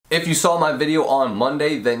If you saw my video on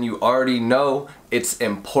Monday, then you already know it's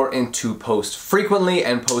important to post frequently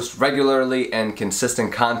and post regularly and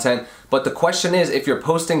consistent content. But the question is, if you're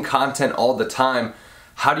posting content all the time,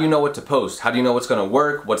 how do you know what to post? How do you know what's gonna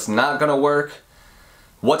work, what's not gonna work,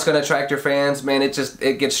 what's gonna attract your fans? Man,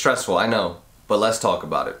 it gets stressful, I know. But let's talk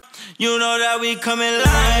about it. You know that we coming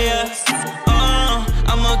liars.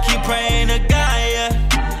 I'ma keep praying to God,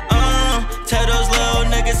 tell those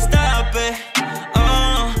little niggas stop it.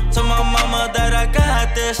 Tell my mama that I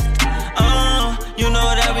got this. You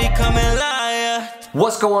know that we coming liar.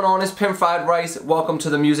 What's going on? It's Pimp Fried Rice. Welcome to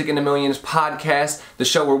the Music into Millions podcast, the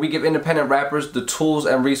show where we give independent rappers the tools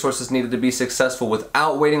and resources needed to be successful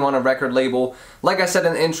without waiting on a record label. Like I said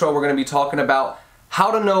in the intro, we're going to be talking about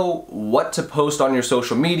how to know what to post on your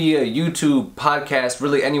social media, YouTube, podcast,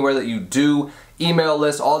 really anywhere that you do, email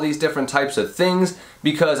lists, all these different types of things,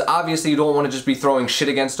 because obviously you don't want to just be throwing shit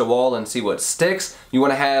against a wall and see what sticks. You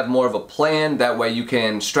want to have more of a plan, that way you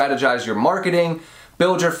can strategize your marketing,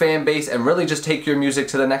 build your fan base, and really just take your music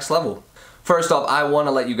to the next level. First off, I want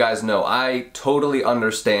to let you guys know, I totally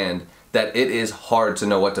understand that it is hard to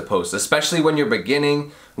know what to post, especially when you're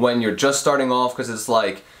beginning, when you're just starting off, because it's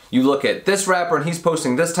like, you look at this rapper and he's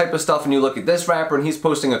posting this type of stuff, and you look at this rapper and he's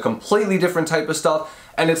posting a completely different type of stuff,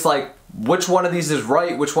 and it's like, which one of these is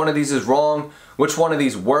right, which one of these is wrong, which one of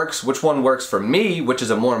these works, which one works for me, which is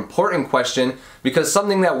a more important question, because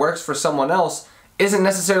something that works for someone else isn't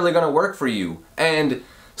necessarily going to work for you. And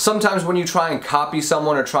sometimes when you try and copy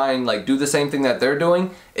someone or try and like do the same thing that they're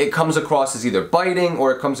doing, it comes across as either biting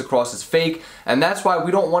or it comes across as fake. And that's why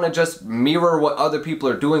we don't want to just mirror what other people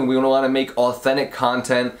are doing. We want to make authentic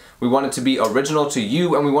content. We want it to be original to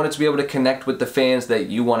you, and we want it to be able to connect with the fans that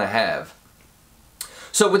you want to have.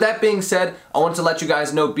 So with that being said, I want to let you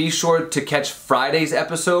guys know, be sure to catch Friday's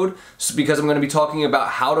episode, because I'm going to be talking about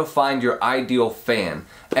how to find your ideal fan.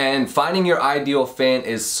 And finding your ideal fan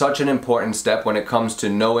is such an important step when it comes to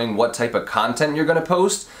knowing what type of content you're going to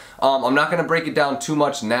post. I'm not going to break it down too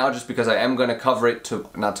much now, just because I am going to cover it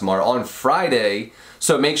on Friday.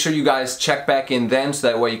 So make sure you guys check back in then, so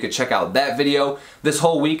that way you could check out that video. This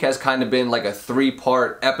whole week has kind of been like a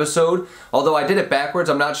 3-part episode. Although I did it backwards,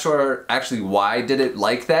 I'm not sure actually why I did it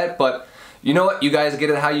like that, but you know what? You guys get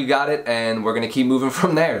it how you got it, and we're going to keep moving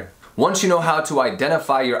from there. Once you know how to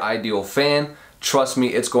identify your ideal fan, trust me,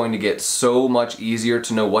 it's going to get so much easier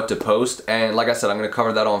to know what to post. And like I said, I'm going to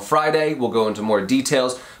cover that on Friday. We'll go into more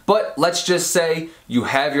details. But let's just say you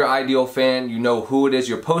have your ideal fan, you know who it is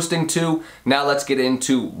you're posting to. Now let's get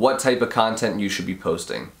into what type of content you should be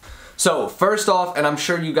posting. So first off, and I'm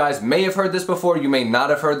sure you guys may have heard this before, you may not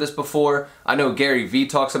have heard this before. I know Gary Vee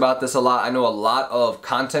talks about this a lot. I know a lot of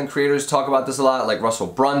content creators talk about this a lot, like Russell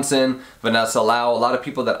Brunson, Vanessa Lau, a lot of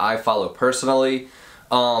people that I follow personally.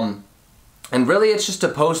 And really it's just to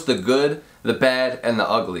post the good, the bad, and the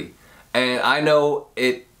ugly. And I know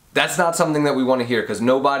that's not something that we want to hear, because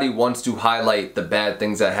nobody wants to highlight the bad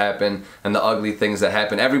things that happen and the ugly things that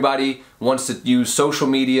happen. Everybody wants to use social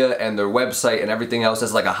media and their website and everything else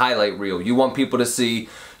as like a highlight reel. You want people to see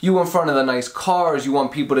you in front of the nice cars. You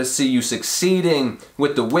want people to see you succeeding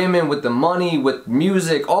with the women, with the money, with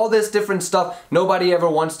music, all this different stuff. Nobody ever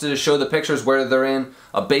wants to show the pictures where they're in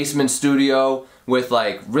a basement studio with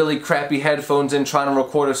like really crappy headphones in, trying to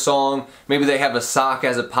record a song. Maybe they have a sock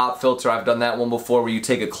as a pop filter. I've done that one before, where you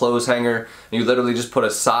take a clothes hanger and you literally just put a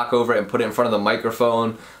sock over it and put it in front of the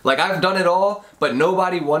microphone. Like, I've done it all, but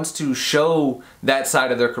nobody wants to show that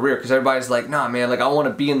side of their career, because everybody's like, nah man, like I want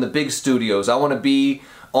to be in the big studios. I want to be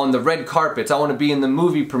on the red carpets. I want to be in the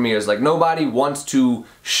movie premieres. Like, nobody wants to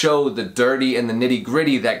show the dirty and the nitty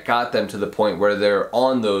gritty that got them to the point where they're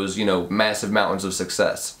on those, you know, massive mountains of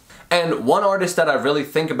success. And one artist that I really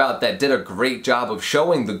think about that did a great job of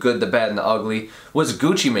showing the good, the bad, and the ugly was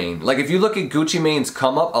Gucci Mane. Like, if you look at Gucci Mane's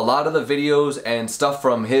come up, a lot of the videos and stuff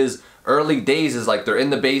from his early days is like they're in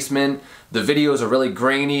the basement, the videos are really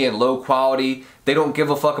grainy and low quality, they don't give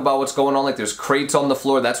a fuck about what's going on, like there's crates on the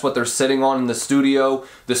floor, that's what they're sitting on in the studio.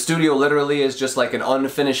 The studio literally is just like an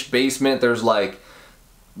unfinished basement, there's like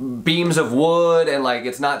beams of wood, and like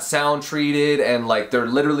it's not sound treated, and like they're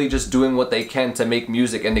literally just doing what they can to make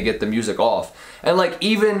music and to get the music off. And like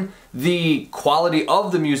even the quality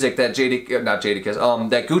of the music that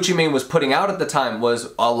that Gucci Mane was putting out at the time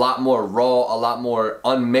was a lot more raw, a lot more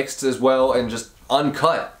unmixed as well, and just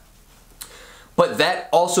uncut. But that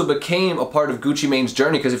also became a part of Gucci Mane's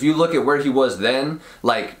journey, because if you look at where he was then,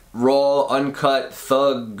 like raw, uncut,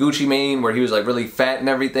 thug Gucci Mane, where he was like really fat and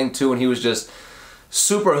everything too, and he was just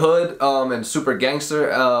super hood and super gangster,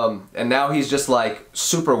 and now he's just like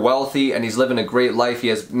super wealthy and he's living a great life. He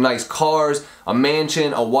has nice cars, a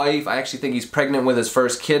mansion, a wife. I actually think he's pregnant with his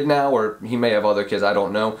first kid now, or he may have other kids, I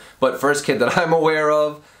don't know, but first kid that I'm aware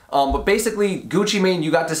of. But basically, Gucci Mane,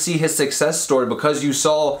 you got to see his success story because you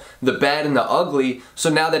saw the bad and the ugly. So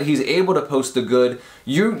now that he's able to post the good,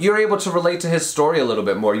 you're able to relate to his story a little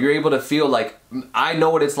bit more. You're able to feel like, I know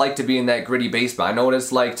what it's like to be in that gritty basement. I know what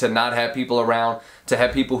it's like to not have people around, to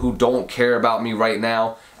have people who don't care about me right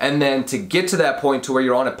now. And then to get to that point to where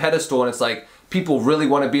you're on a pedestal and it's like, people really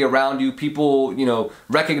want to be around you. People, you know,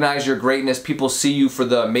 recognize your greatness. People see you for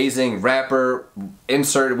the amazing rapper,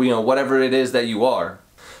 insert, you know, whatever it is that you are.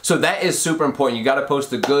 So that is super important. You got to post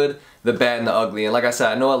the good, the bad, and the ugly. And like I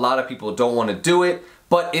said, I know a lot of people don't want to do it,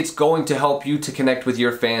 but it's going to help you to connect with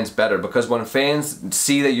your fans better, because when fans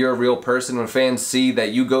see that you're a real person, when fans see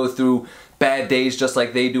that you go through bad days just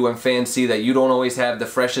like they do, and fans see that you don't always have the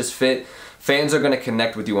freshest fit, fans are going to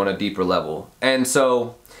connect with you on a deeper level. And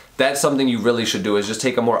so that's something you really should do, is just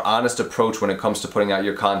take a more honest approach when it comes to putting out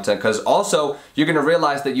your content, because also you're going to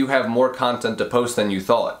realize that you have more content to post than you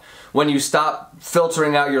thought. When you stop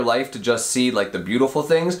filtering out your life to just see like the beautiful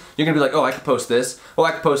things, you're gonna be like, oh, I could post this. Oh,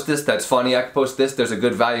 I could post this, that's funny. I could post this, there's a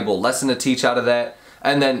good valuable lesson to teach out of that.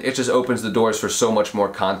 And then it just opens the doors for so much more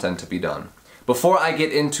content to be done. Before I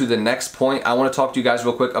get into the next point, I want to talk to you guys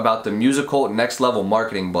real quick about the Musical Next Level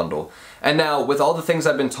Marketing Bundle. And now, with all the things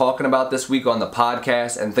I've been talking about this week on the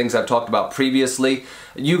podcast and things I've talked about previously,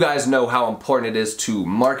 you guys know how important it is to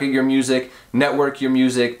market your music, network your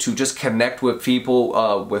music, to just connect with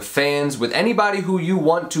people, with fans, with anybody who you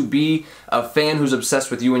want to be a fan who's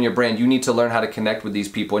obsessed with you and your brand. You need to learn how to connect with these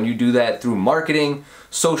people, and you do that through marketing,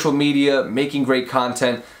 social media, making great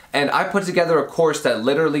content. And I put together a course that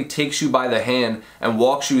literally takes you by the hand and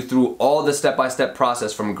walks you through all the step-by-step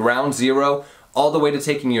process from ground zero all the way to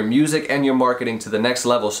taking your music and your marketing to the next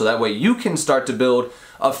level, so that way you can start to build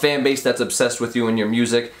a fan base that's obsessed with you and your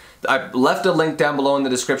music. I left a link down below in the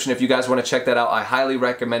description if you guys want to check that out. I highly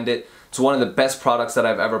recommend it. It's one of the best products that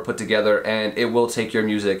I've ever put together, and it will take your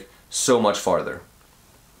music so much farther.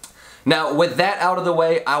 Now, with that out of the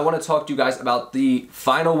way, I want to talk to you guys about the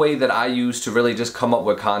final way that I use to really just come up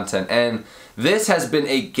with content. And this has been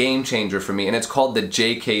a game changer for me, and it's called the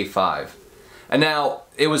JK5. And now,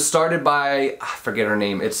 it was started by, I forget her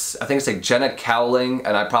name, I think it's like Jenna Cowling,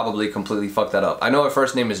 and I probably completely fucked that up. I know her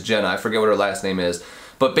first name is Jenna, I forget what her last name is.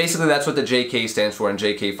 But basically that's what the JK stands for in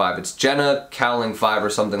JK5. It's Jenna Cowling 5 or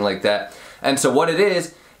something like that. And so what it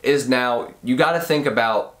is now you gotta think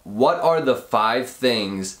about what are the 5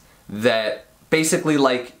 things that basically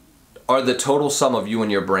like are the total sum of you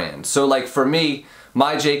and your brand. So like for me,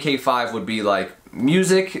 my JK5 would be like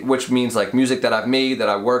music, which means like music that I've made, that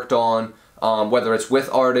I worked on, whether it's with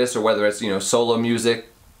artists or whether it's, you know, solo music.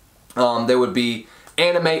 There would be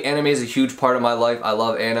anime. Anime is a huge part of my life. I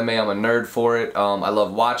love anime. I'm a nerd for it. I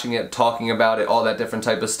love watching it, talking about it, all that different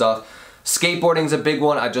type of stuff. Skateboarding's a big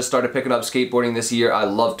one. I just started picking up skateboarding this year. I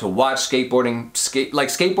love to watch skateboarding.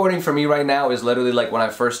 Skateboarding for me right now is literally like when I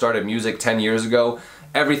first started music 10 years ago.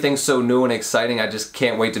 Everything's so new and exciting. I just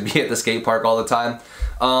can't wait to be at the skate park all the time.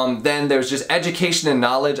 Then there's just education and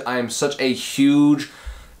knowledge. I am such a huge,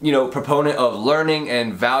 you know, proponent of learning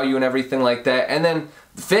and value and everything like that. And then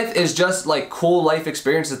 5th is just like cool life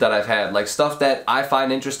experiences that I've had, like stuff that I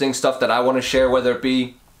find interesting, stuff that I want to share, whether it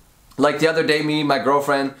be like the other day, me and my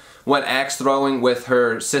girlfriend went axe throwing with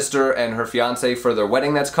her sister and her fiance for their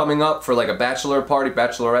wedding that's coming up, for like a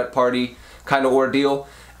bachelorette party kind of ordeal.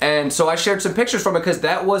 And so I shared some pictures from it because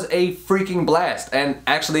that was a freaking blast. And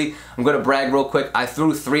actually, I'm going to brag real quick. I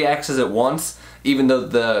threw 3 axes at once, even though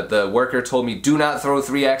the worker told me do not throw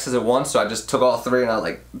 3 axes at once. So I just took all 3 and I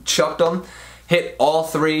like chucked them, hit all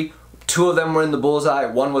 3. 2 of them were in the bullseye,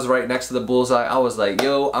 1 was right next to the bullseye. I was like,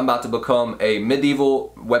 yo, I'm about to become a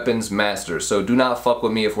medieval weapons master, so do not fuck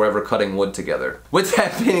with me if we're ever cutting wood together. With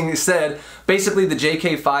that being said, basically the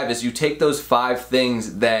JK5 is you take those 5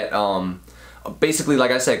 things that basically,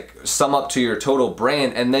 like I said, sum up to your total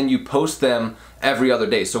brand, and then you post them every other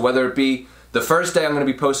day. So whether it be the first day I'm going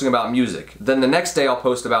to be posting about music, then the next day I'll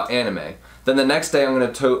post about anime, then the next day I'm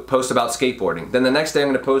going to post about skateboarding, then the next day I'm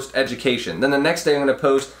going to post education, then the next day I'm going to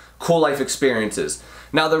post cool life experiences.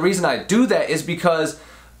 Now the reason I do that is because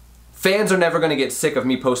fans are never going to get sick of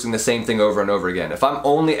me posting the same thing over and over again. If I'm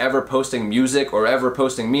only ever posting music or ever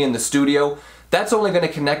posting me in the studio, that's only going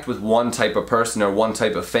to connect with one type of person or one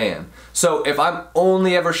type of fan. So if I'm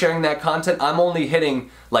only ever sharing that content, I'm only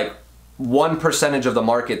hitting like 1% of the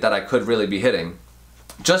market that I could really be hitting.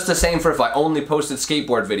 Just the same for if I only posted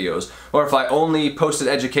skateboard videos or if I only posted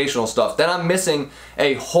educational stuff. Then I'm missing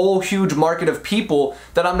a whole huge market of people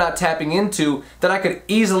that I'm not tapping into that I could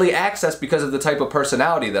easily access because of the type of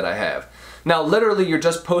personality that I have. Now literally you're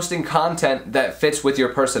just posting content that fits with your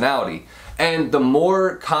personality. And the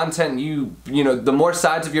more content the more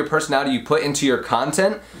sides of your personality you put into your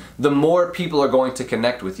content, the more people are going to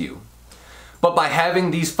connect with you. But by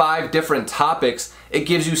having these 5 different topics, it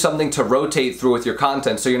gives you something to rotate through with your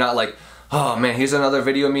content. So you're not like, oh man, here's another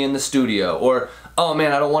video of me in the studio. Or, oh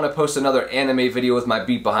man, I don't want to post another anime video with my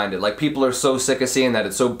beat behind it. Like, people are so sick of seeing that.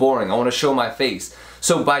 It's so boring. I want to show my face.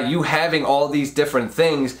 So by you having all these different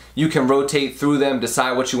things, you can rotate through them,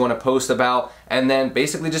 decide what you want to post about, and then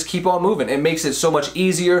basically just keep on moving. It makes it so much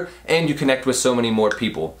easier, and you connect with so many more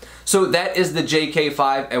people. So that is the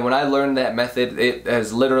JK5, and when I learned that method, it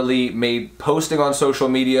has literally made posting on social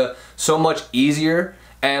media so much easier.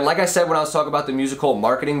 And like I said when I was talking about the Musical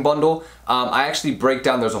Marketing Bundle, I actually break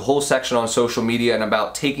down, there's a whole section on social media and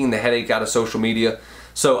about taking the headache out of social media.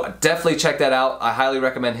 So definitely check that out. I highly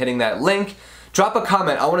recommend hitting that link. Drop a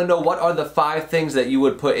comment. I want to know, what are the 5 things that you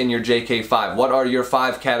would put in your JK5? What are your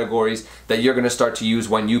 5 categories that you're going to start to use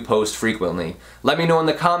when you post frequently? Let me know in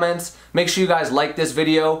the comments. Make sure you guys like this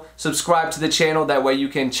video, subscribe to the channel, that way you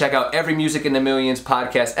can check out every Music in the Millions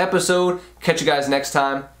podcast episode. Catch you guys next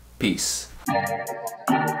time. Peace.